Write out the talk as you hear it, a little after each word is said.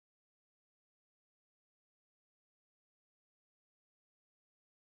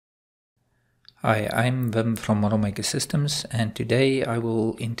Hi, I'm Wim from IrriMaker Systems, and today I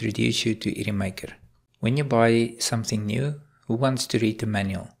will introduce you to IrriMaker. When you buy something new, who wants to read the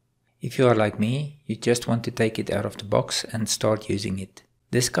manual? If you are like me, you just want to take it out of the box and start using it.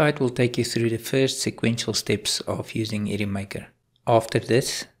 This guide will take you through the first sequential steps of using IrriMaker. After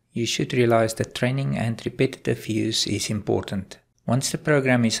this, you should realize that training and repetitive use is important. Once the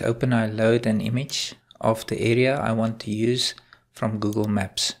program is open, I load an image of the area I want to use from Google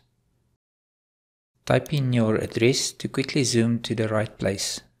Maps. Type in your address to quickly zoom to the right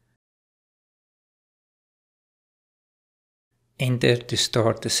place. Enter to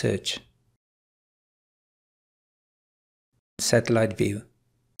start the search. Satellite view.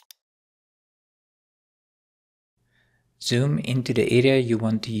 Zoom into the area you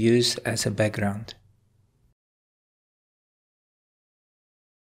want to use as a background.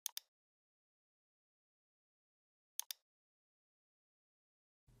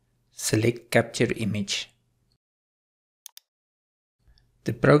 Select Capture Image.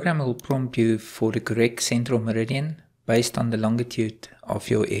 The program will prompt you for the correct central meridian based on the longitude of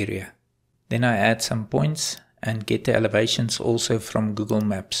your area. Then I add some points and get the elevations also from Google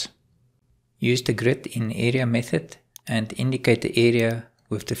Maps. Use the grid in area method and indicate the area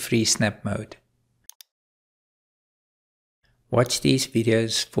with the free snap mode. Watch these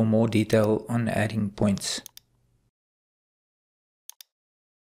videos for more detail on adding points.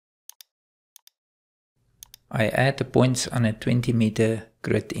 I add the points on a 20-meter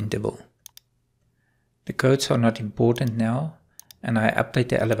grid interval. The codes are not important now, and I update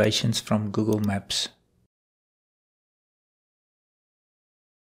the elevations from Google Maps.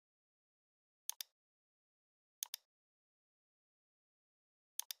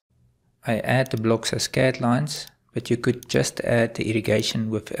 I add the blocks as CAD lines, but you could just add the irrigation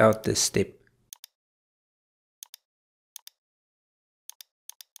without this step.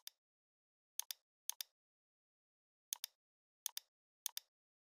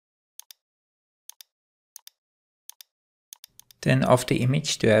 Turn off the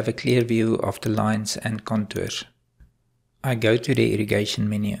image to have a clear view of the lines and contours. I go to the irrigation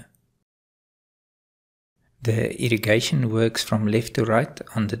menu. The irrigation works from left to right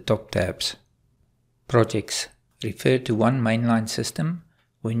on the top tabs. Projects refer to one mainline system.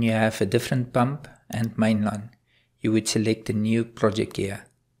 When you have a different pump and mainline, you would select a new project here.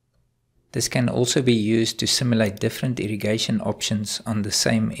 This can also be used to simulate different irrigation options on the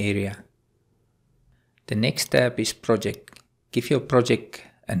same area. The next tab is Project. Give your project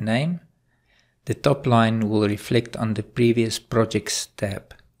a name. The top line will reflect on the previous Projects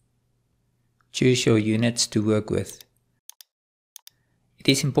tab. Choose your units to work with. It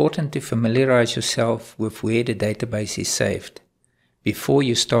is important to familiarize yourself with where the database is saved before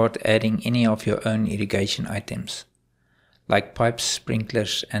you start adding any of your own irrigation items, like pipes,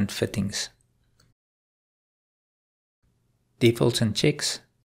 sprinklers, and fittings. Defaults and checks.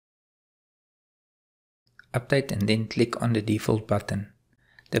 Update and then click on the default button.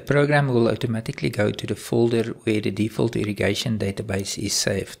 The program will automatically go to the folder where the default irrigation database is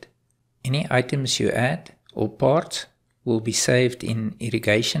saved. Any items you add or parts will be saved in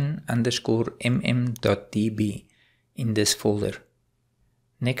irrigation_mm.db in this folder.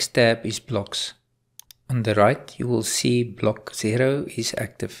 Next tab is blocks. On the right you will see block 0 is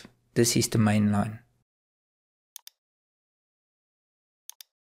active. This is the main line.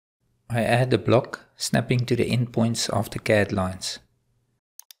 I add a block snapping to the endpoints of the CAD lines.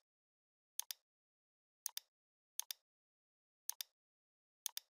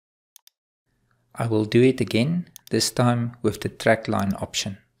 I will do it again, this time with the track line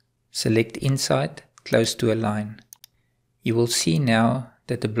option. Select inside, close to a line. You will see now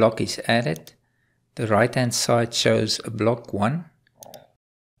that the block is added. The right hand side shows a block 1.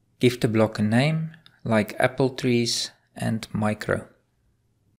 Give the block a name like apple trees and micro.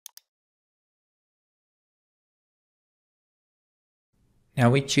 Now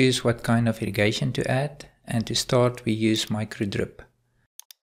we choose what kind of irrigation to add, and to start we use micro drip.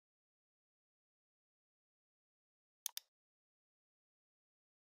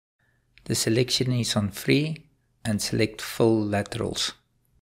 The selection is on free and select full laterals.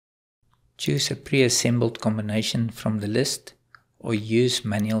 Choose a pre-assembled combination from the list or use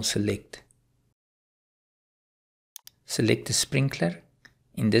manual select. Select a sprinkler,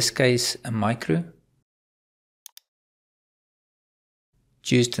 in this case a micro.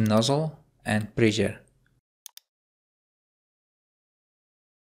 Choose the nozzle and pressure.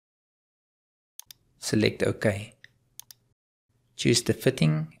 Select OK. Choose the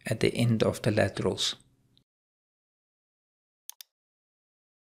fitting at the end of the laterals.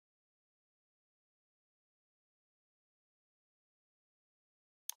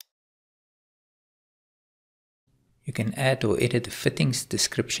 You can add or edit the fittings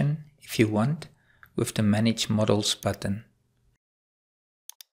description if you want with the Manage Models button.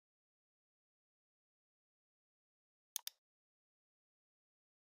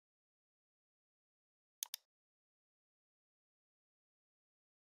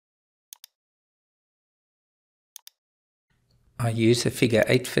 I use a figure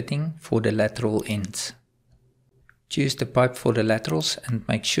 8 fitting for the lateral ends. Choose the pipe for the laterals and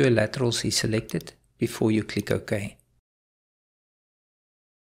make sure laterals is selected before you click OK.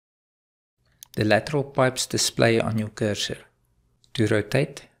 The lateral pipes display on your cursor. To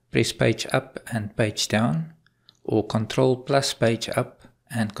rotate, press page up and page down, or Ctrl plus page up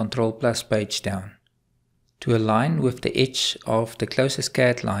and Ctrl plus page down. To align with the edge of the closest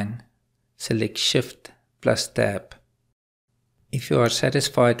CAD line, select Shift plus Tab. If you are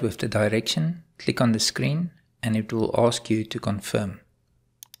satisfied with the direction, click on the screen and it will ask you to confirm.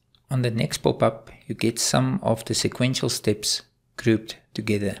 On the next pop-up, you get some of the sequential steps grouped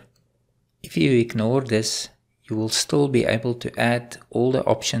together. If you ignore this, you will still be able to add all the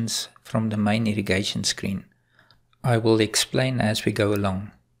options from the main irrigation screen. I will explain as we go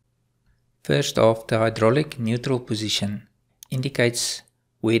along. First off, the hydraulic neutral position indicates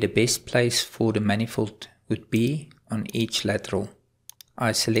where the best place for the manifold would be on each lateral.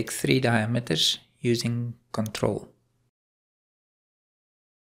 I select 3 diameters using Ctrl.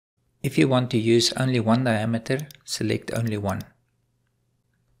 If you want to use only one diameter, select only one.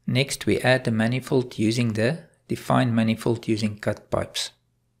 Next, we add the manifold using the Define Manifold using cut pipes.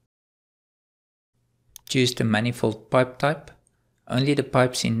 Choose the manifold pipe type. Only the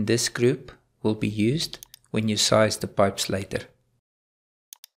pipes in this group will be used when you size the pipes later.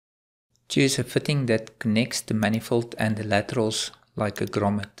 Choose a fitting that connects the manifold and the laterals like a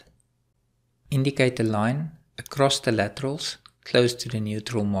grommet. Indicate a line across the laterals close to the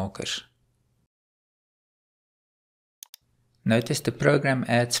neutral markers. Notice the program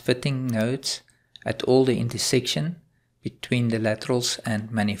adds fitting nodes at all the intersection between the laterals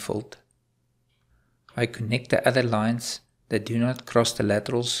and manifold. I connect the other lines that do not cross the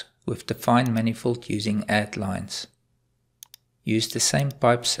laterals with Define Manifold using Add Lines. Use the same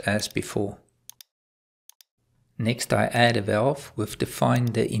pipes as before. Next, I add a valve with Define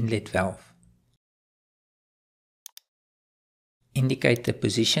the Inlet Valve. Indicate the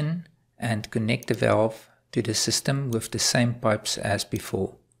position and connect the valve to the system with the same pipes as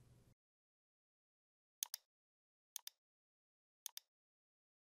before.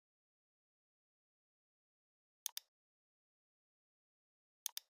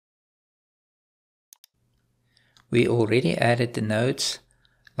 We already added the nodes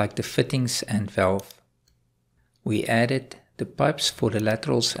like the fittings and valve. We added the pipes for the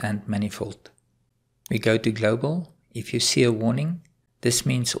laterals and manifold. We go to Global. If you see a warning, this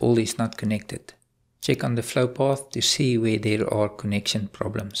means all is not connected. Check on the flow path to see where there are connection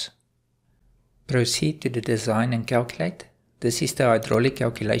problems. Proceed to the Design and Calculate. This is the hydraulic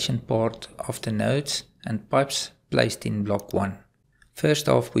calculation part of the nodes and pipes placed in block 1. First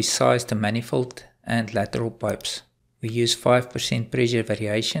off, we size the manifold and lateral pipes. We use 5% pressure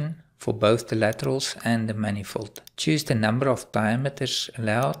variation for both the laterals and the manifold. Choose the number of diameters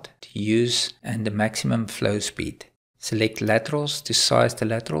allowed to use and the maximum flow speed. Select laterals to size the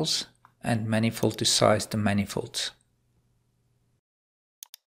laterals and manifold to size the manifolds.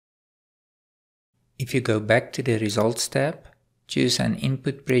 If you go back to the Results tab, choose an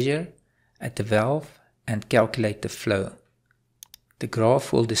input pressure at the valve and calculate the flow. The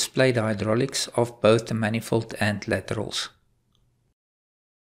graph will display the hydraulics of both the manifold and laterals.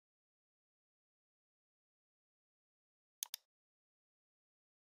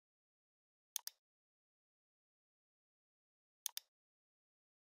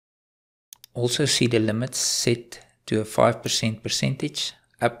 Also see the limits set to a 5% percentage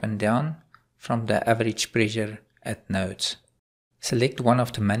up and down from the average pressure at nodes. Select one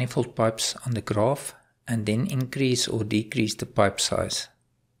of the manifold pipes on the graph and then increase or decrease the pipe size.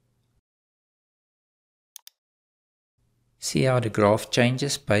 See how the graph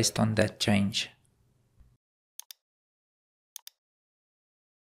changes based on that change.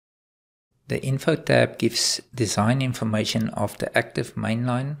 The Info tab gives design information of the active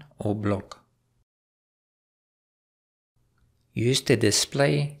mainline or block. Use the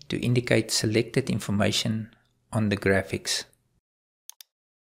display to indicate selected information on the graphics.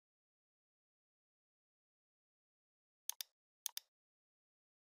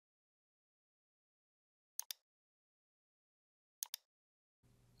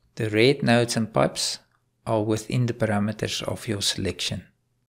 The red nodes and pipes are within the parameters of your selection.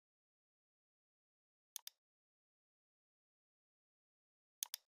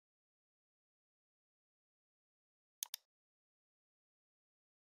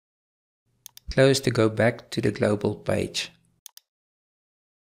 Close to go back to the global page.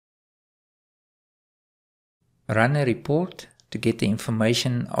 Run a report to get the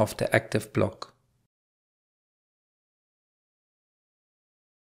information of the active block.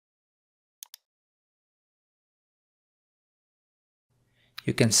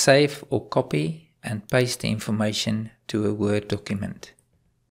 You can save or copy and paste the information to a Word document.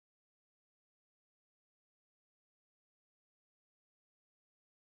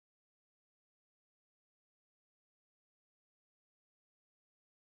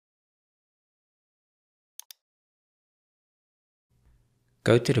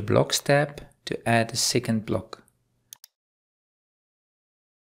 Go to the Blocks tab to add a second block.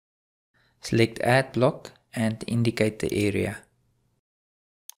 Select Add Block and indicate the area.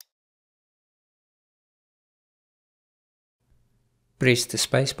 Press the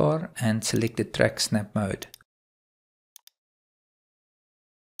spacebar and select the Track Snap mode.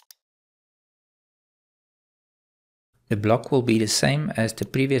 The block will be the same as the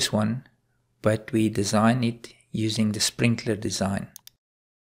previous one, but we design it using the sprinkler design.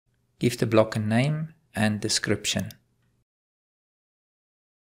 Give the block a name and description.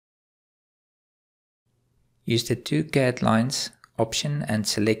 Use the 2 CAD lines option and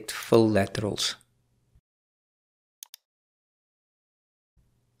select Fill Laterals.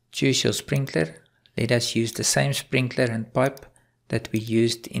 Choose your sprinkler. Let us use the same sprinkler and pipe that we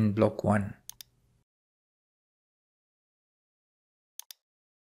used in block 1.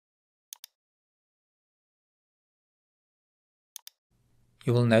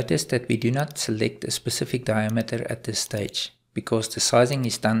 You will notice that we do not select a specific diameter at this stage, because the sizing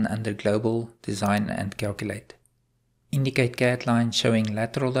is done under Global, Design and Calculate. Indicate CAD line showing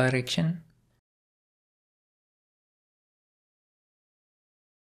lateral direction.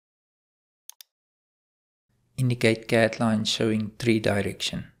 Indicate CAD line showing tree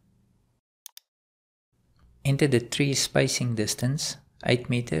direction. Enter the tree spacing distance,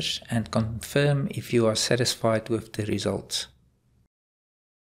 8 meters, and confirm if you are satisfied with the results.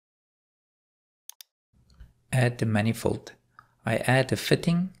 Add the manifold. I add a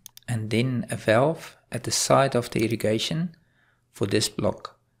fitting and then a valve at the side of the irrigation for this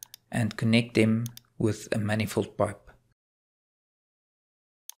block and connect them with a manifold pipe.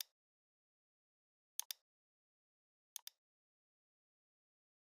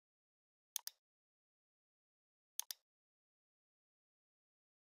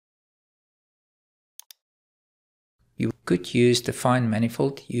 You could use the fine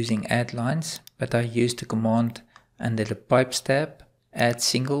manifold using add lines, but I used the command under the Pipes tab, add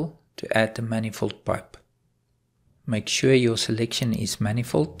single, to add the manifold pipe. Make sure your selection is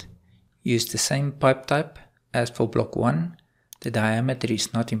manifold. Use the same pipe type as for block 1. The diameter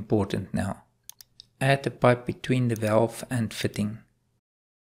is not important now. Add the pipe between the valve and fitting.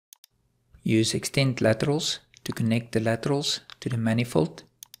 Use extend laterals to connect the laterals to the manifold.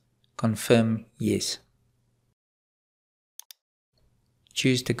 Confirm yes.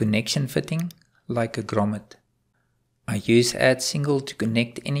 Choose the connection fitting, like a grommet. I use add single to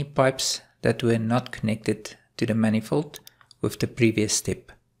connect any pipes that were not connected to the manifold with the previous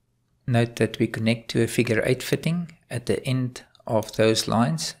step. Note that we connect to a figure 8 fitting at the end of those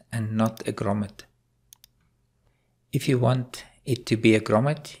lines and not a grommet. If you want it to be a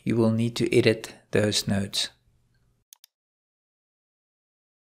grommet, you will need to edit those nodes.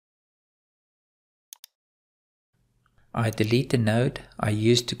 I delete the node I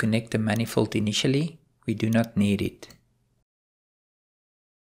used to connect the manifold initially. We do not need it.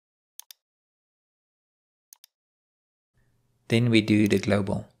 Then we do the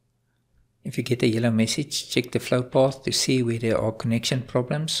global. If you get a yellow message, check the flow path to see where there are connection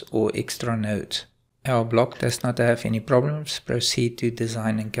problems or extra nodes. Our block does not have any problems. Proceed to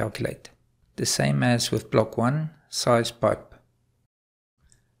design and calculate. The same as with block 1, size pipe.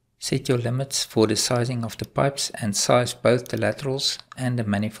 Set your limits for the sizing of the pipes and size both the laterals and the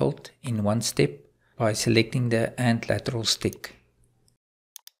manifold in one step by selecting the AND lateral stick.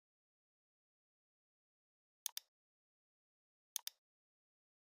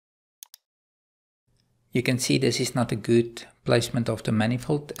 You can see this is not a good placement of the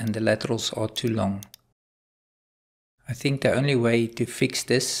manifold and the laterals are too long. I think the only way to fix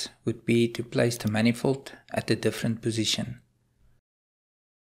this would be to place the manifold at a different position.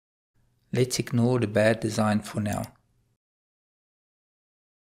 Let's ignore the bad design for now.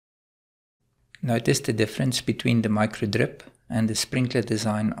 Notice the difference between the micro drip and the sprinkler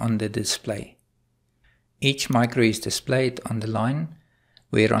design on the display. Each micro is displayed on the line,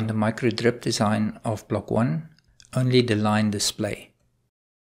 where on the micro drip design of block 1, only the line display.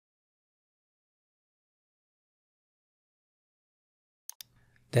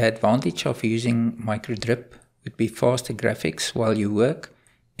 The advantage of using microdrip would be faster graphics while you work,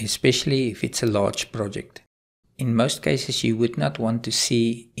 especially if it's a large project. In most cases you would not want to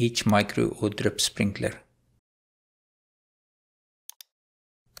see each micro or drip sprinkler.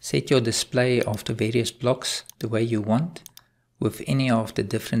 Set your display of the various blocks the way you want, with any of the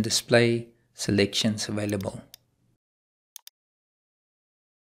different display selections available.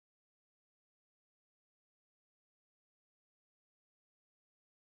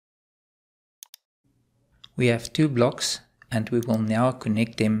 We have two blocks and we will now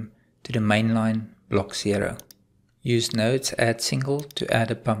connect them to the mainline block 0. Use nodes add single to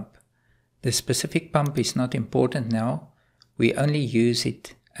add a pump. The specific pump is not important now, we only use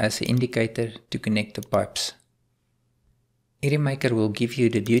it as an indicator to connect the pipes. IrriMaker will give you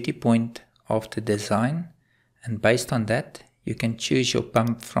the duty point of the design, and based on that you can choose your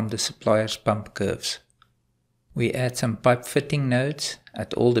pump from the supplier's pump curves. We add some pipe fitting nodes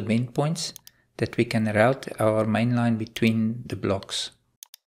at all the bend points that we can route our mainline between the blocks.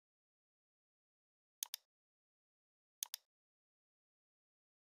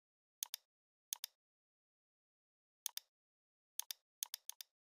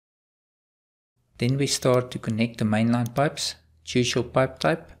 Then we start to connect the mainline pipes. Choose your pipe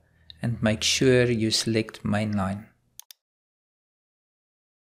type and make sure you select mainline.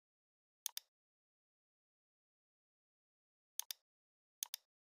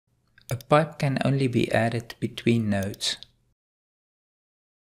 A pipe can only be added between nodes.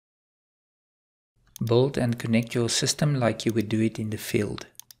 Build and connect your system like you would do it in the field.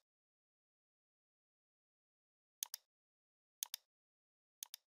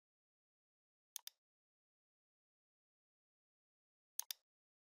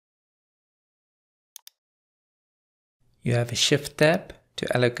 You have a shift tab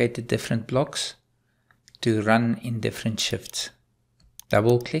to allocate the different blocks to run in different shifts.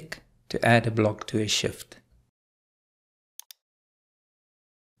 Double click to add a block to a shift.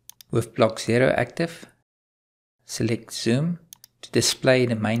 With block 0 active, select zoom to display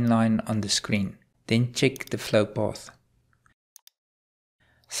the main line on the screen. Then check the flow path.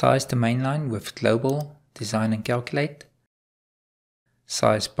 Size the main line with global, design and calculate.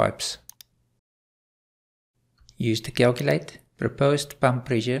 Size pipes. Use the calculate proposed pump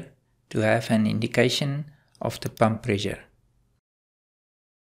pressure to have an indication of the pump pressure.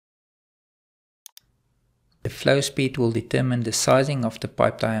 The flow speed will determine the sizing of the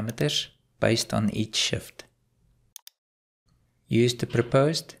pipe diameters based on each shift. Use the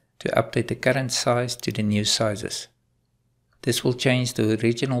proposed to update the current size to the new sizes. This will change the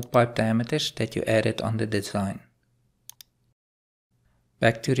original pipe diameters that you added on the design.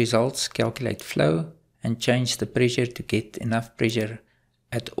 Back to results, calculate flow and change the pressure to get enough pressure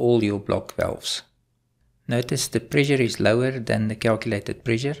at all your block valves. Notice the pressure is lower than the calculated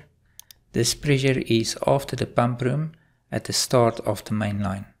pressure. This pressure is after the pump room at the start of the main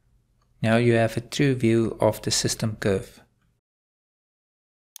line. Now you have a true view of the system curve.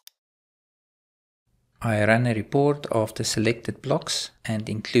 I run a report of the selected blocks and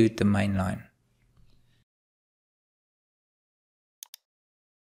include the main line.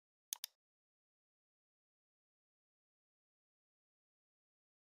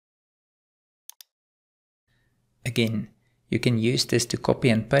 Again, you can use this to copy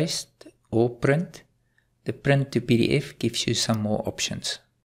and paste or print. The print to PDF gives you some more options.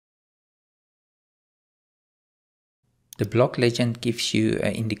 The block legend gives you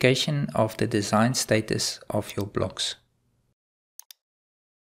an indication of the design status of your blocks.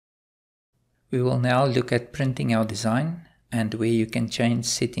 We will now look at printing our design and where you can change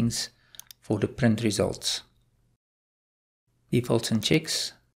settings for the print results. Defaults and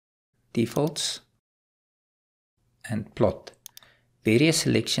checks, defaults, and plot. Various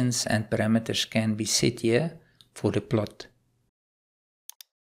selections and parameters can be set here for the plot.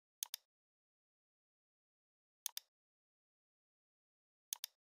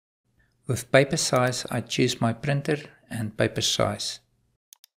 With paper size, I choose my printer and paper size.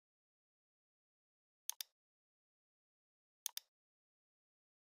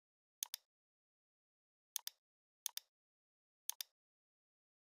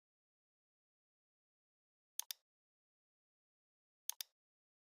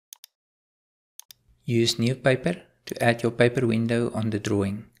 Use new paper to add your paper window on the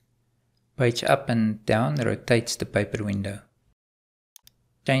drawing. Page up and down rotates the paper window.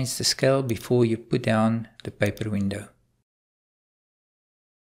 Change the scale before you put down the paper window.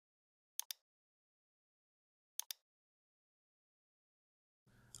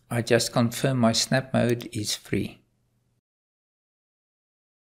 I just confirm my snap mode is free.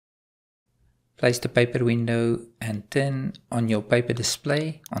 Place the paper window and turn on your paper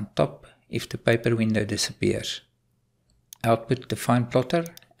display on top if the paper window disappears. Output the fine plotter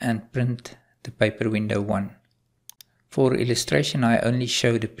and print the paper window 1. For illustration, I only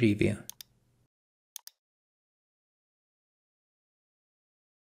show the preview.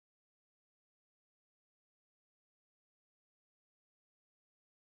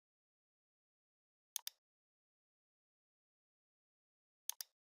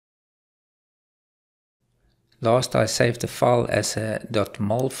 Last, I saved the file as a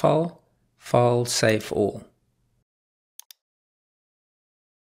 .mol file. File save all.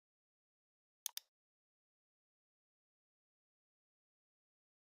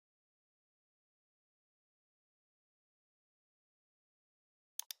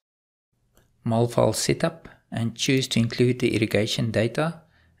 Mol file setup, and choose to include the irrigation data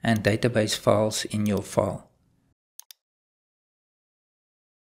and database files in your file.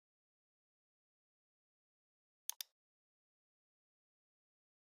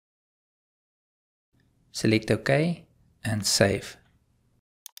 Select OK and save.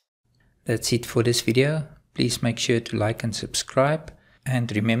 That's it for this video. Please make sure to like and subscribe,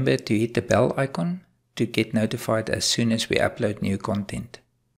 and remember to hit the bell icon to get notified as soon as we upload new content.